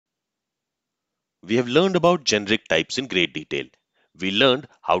we have learned about generic types in great detail. We learned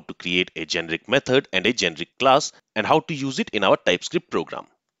how to create a generic method and a generic class and how to use it in our TypeScript program.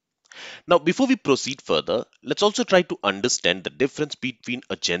 Now, before we proceed further, let's also try to understand the difference between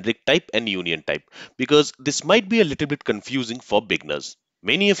a generic type and union type, because this might be a little bit confusing for beginners.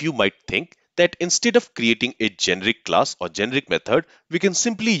 Many of you might think that instead of creating a generic class or generic method, we can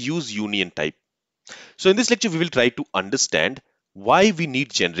simply use union type. So in this lecture, we will try to understand why we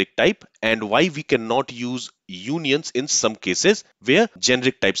need generic type and why we cannot use unions in some cases where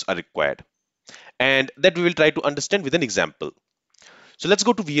generic types are required. And that we will try to understand with an example. So let's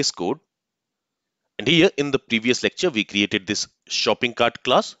go to VS Code. And here in the previous lecture, we created this shopping cart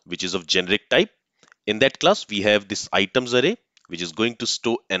class, which is of generic type. In that class, we have this items array, which is going to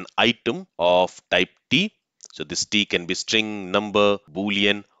store an item of type T. So this T can be string, number,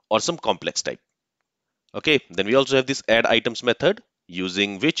 boolean, or some complex type. Okay, then we also have this add items method,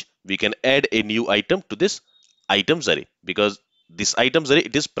 using which we can add a new item to this items array, because this items array,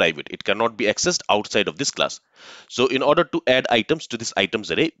 it is private. It cannot be accessed outside of this class. So in order to add items to this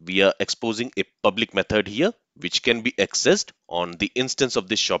items array, we are exposing a public method here, which can be accessed on the instance of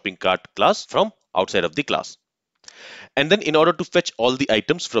this shopping cart class from outside of the class. And then in order to fetch all the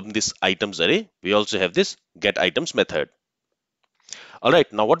items from this items array, we also have this get items method. All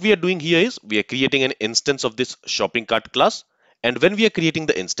right, now what we are doing here is we are creating an instance of this shopping cart class. And when we are creating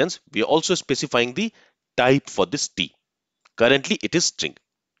the instance, we are also specifying the type for this T. Currently, it is string.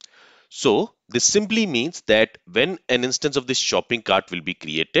 So this simply means that when an instance of this shopping cart will be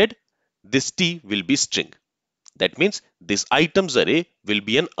created, this T will be string. That means this items array will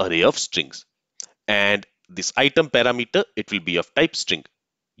be an array of strings. And this item parameter, it will be of type string.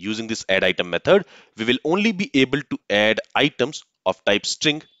 Using this add item method, we will only be able to add items of type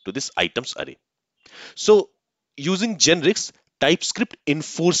string to this items array. So using generics, TypeScript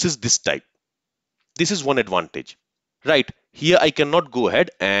enforces this type. This is one advantage, right? Here I cannot go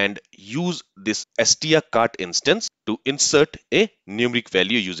ahead and use this strcart instance to insert a numeric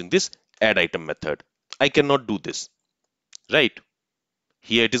value using this add item method. I cannot do this, right?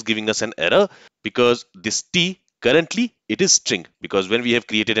 Here it is giving us an error because this T currently it is string, because when we have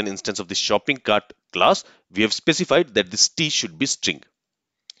created an instance of the shopping cart class, we have specified that this T should be string.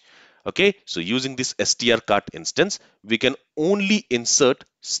 Okay, so using this strcart instance, we can only insert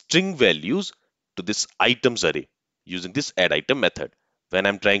string values to this items array using this add item method. When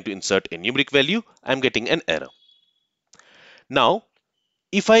I'm trying to insert a numeric value, I'm getting an error. Now,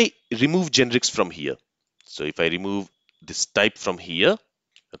 if I remove generics from here, so if I remove this type from here,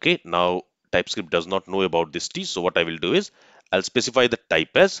 okay, now TypeScript does not know about this T. So what I will do is I'll specify the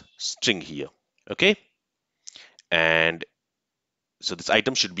type as string here. Okay, and so this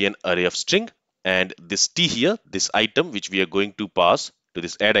item should be an array of string, and this T here, this item which we are going to pass to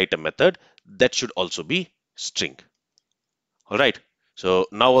this add item method, that should also be string. All right. So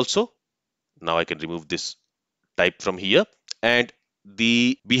now I can remove this type from here, and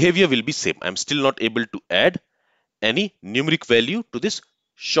the behavior will be same. I'm still not able to add any numeric value to this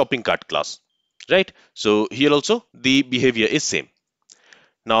shopping cart class, right? So here also the behavior is same.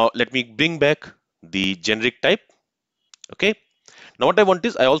 Now let me bring back the generic type. Okay. Now what I want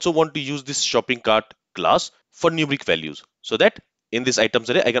is I also want to use this shopping cart class for numeric values, so that in this items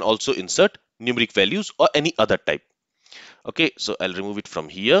array I can also insert numeric values or any other type. Okay, so I'll remove it from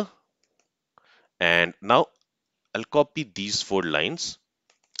here, and now I'll copy these 4 lines.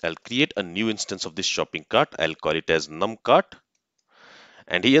 I'll create a new instance of this shopping cart. I'll call it as numcart,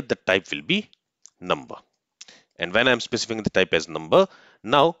 and here the type will be number. And when I'm specifying the type as number,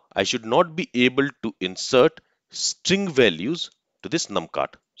 now I should not be able to insert string values to this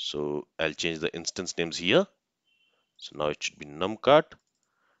numcart. So I'll change the instance names here. So now it should be numcart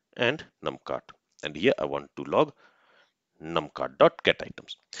and numcart. And here I want to log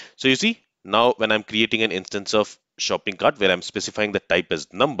numcart.getItems. So you see, now when I'm creating an instance of shopping cart where I'm specifying the type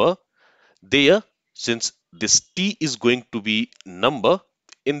as number, there, since this T is going to be number,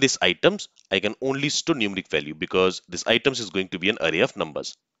 in this items, I can only store numeric value because this items is going to be an array of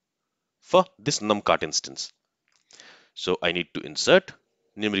numbers for this numcart instance. So I need to insert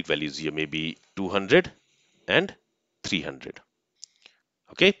numeric values here, maybe 200 and 300.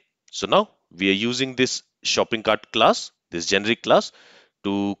 Okay, so now we are using this shopping cart class, this generic class,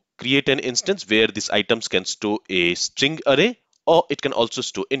 to create an instance where these items can store a string array, or it can also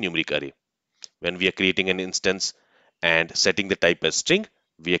store a numeric array. When we are creating an instance and setting the type as string,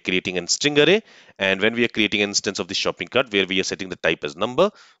 we are creating a string array. And when we are creating an instance of the shopping cart where we are setting the type as number,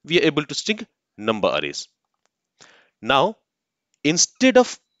 we are able to string number arrays. Now, instead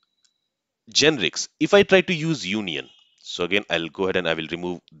of generics, if I try to use union, So again, I'll go ahead and I will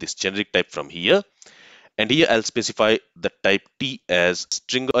remove this generic type from here. And here I'll specify the type T as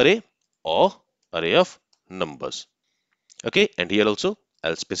string array or array of numbers. Okay, and here also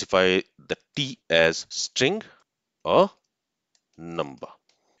I'll specify the T as string or number.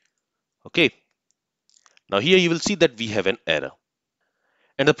 Okay, now here you will see that we have an error.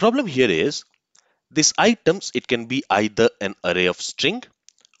 And the problem here is this items, it can be either an array of string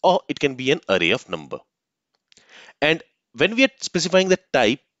or it can be an array of number. And when we are specifying the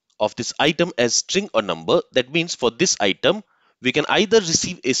type of this item as string or number, that means for this item, we can either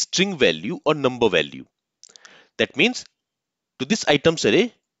receive a string value or number value. That means to this items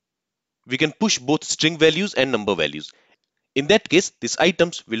array, we can push both string values and number values. In that case, these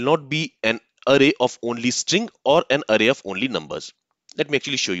items will not be an array of only string or an array of only numbers. Let me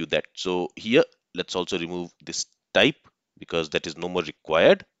actually show you that. So here, let's also remove this type because that is no more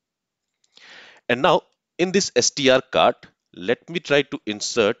required. And now in this str cart, let me try to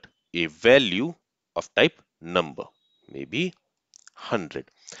insert a value of type number, maybe 100.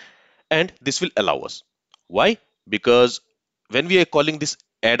 And this will allow us. Why? Because when we are calling this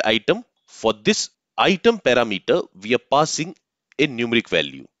add item, for this item parameter, we are passing a numeric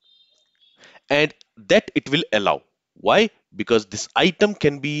value. And that it will allow. Why? Because this item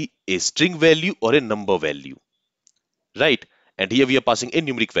can be a string value or a number value, right? And here we are passing a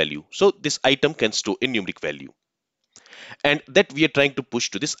numeric value. So this item can store a numeric value. And that we are trying to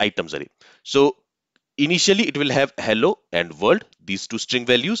push to this items array. So initially it will have hello and world, these two string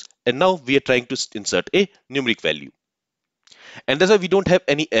values. And now we are trying to insert a numeric value. And that's why we don't have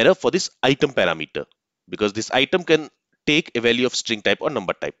any error for this item parameter, because this item can take a value of string type or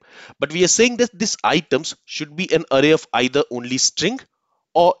number type. But we are saying that this items should be an array of either only string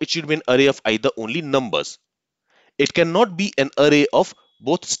or it should be an array of either only numbers. It cannot be an array of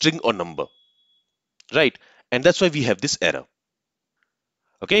both string or number, right? And that's why we have this error.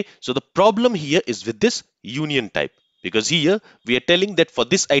 Okay, so the problem here is with this union type, because here we are telling that for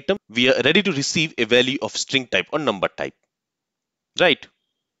this item we are ready to receive a value of string type or number type, right?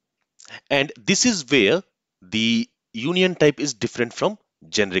 And this is where the union type is different from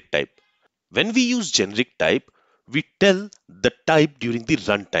generic type. When we use generic type, we tell the type during the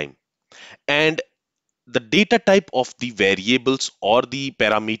runtime, and the data type of the variables or the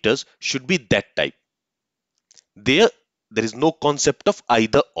parameters should be that type. There is no concept of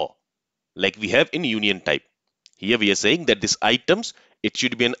either or like we have in union type. Here we are saying that this items, it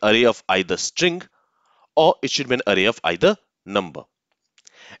should be an array of either string or it should be an array of either number.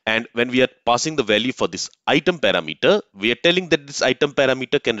 And when we are passing the value for this item parameter, we are telling that this item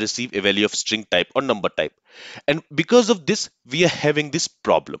parameter can receive a value of string type or number type. And because of this, we are having this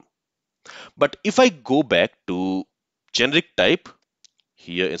problem. But if I go back to generic type,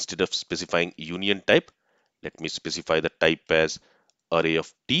 here instead of specifying union type, let me specify the type as array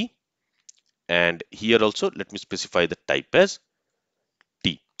of T. And here also, let me specify the type as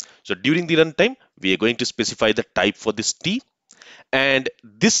T. So during the runtime, we are going to specify the type for this T. And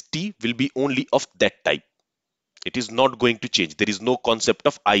this T will be only of that type. It is not going to change. There is no concept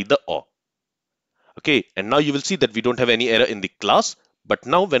of either or. Okay, and now you will see that we don't have any error in the class. But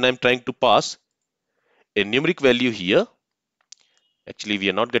now when I'm trying to pass a numeric value here, actually we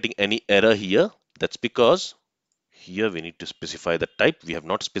are not getting any error here. That's because here we need to specify the type. We have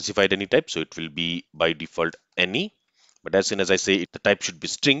not specified any type, so it will be by default any. But as soon as I say the type should be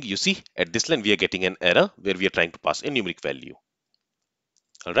string, you see at this line we are getting an error where we are trying to pass a numeric value.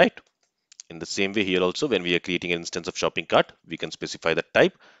 All right. In the same way here also, when we are creating an instance of shopping cart, we can specify the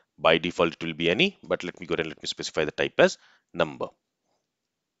type. By default, it will be any, but let me go ahead and let me specify the type as number.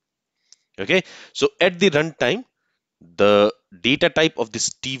 Okay, so at the runtime, the data type of this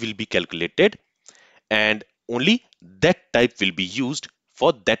T will be calculated and only that type will be used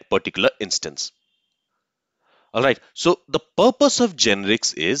for that particular instance. All right, so the purpose of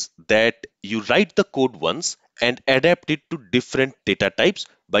generics is that you write the code once and adapt it to different data types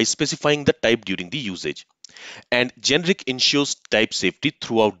by specifying the type during the usage. And generic ensures type safety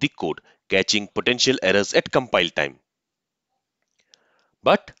throughout the code, catching potential errors at compile time.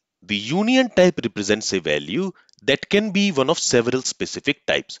 But the union type represents a value that can be one of several specific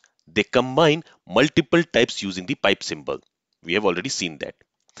types. They combine multiple types using the pipe symbol. We have already seen that.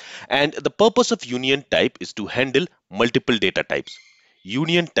 And the purpose of union type is to handle multiple data types.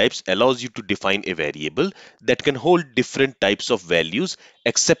 Union types allows you to define a variable that can hold different types of values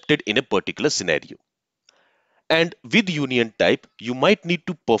accepted in a particular scenario. And with union type, you might need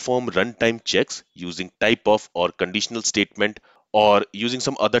to perform runtime checks using typeof or conditional statement or using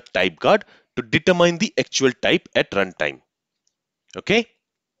some other type guard to determine the actual type at runtime. Okay.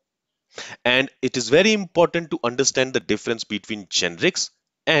 And it is very important to understand the difference between generics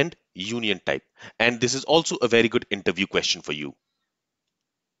and union type. And this is also a very good interview question for you.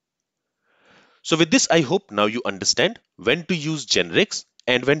 So with this, I hope now you understand when to use generics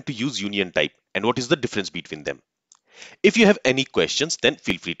and when to use union type and what is the difference between them. If you have any questions, then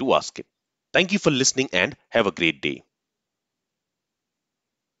feel free to ask it. Thank you for listening and have a great day.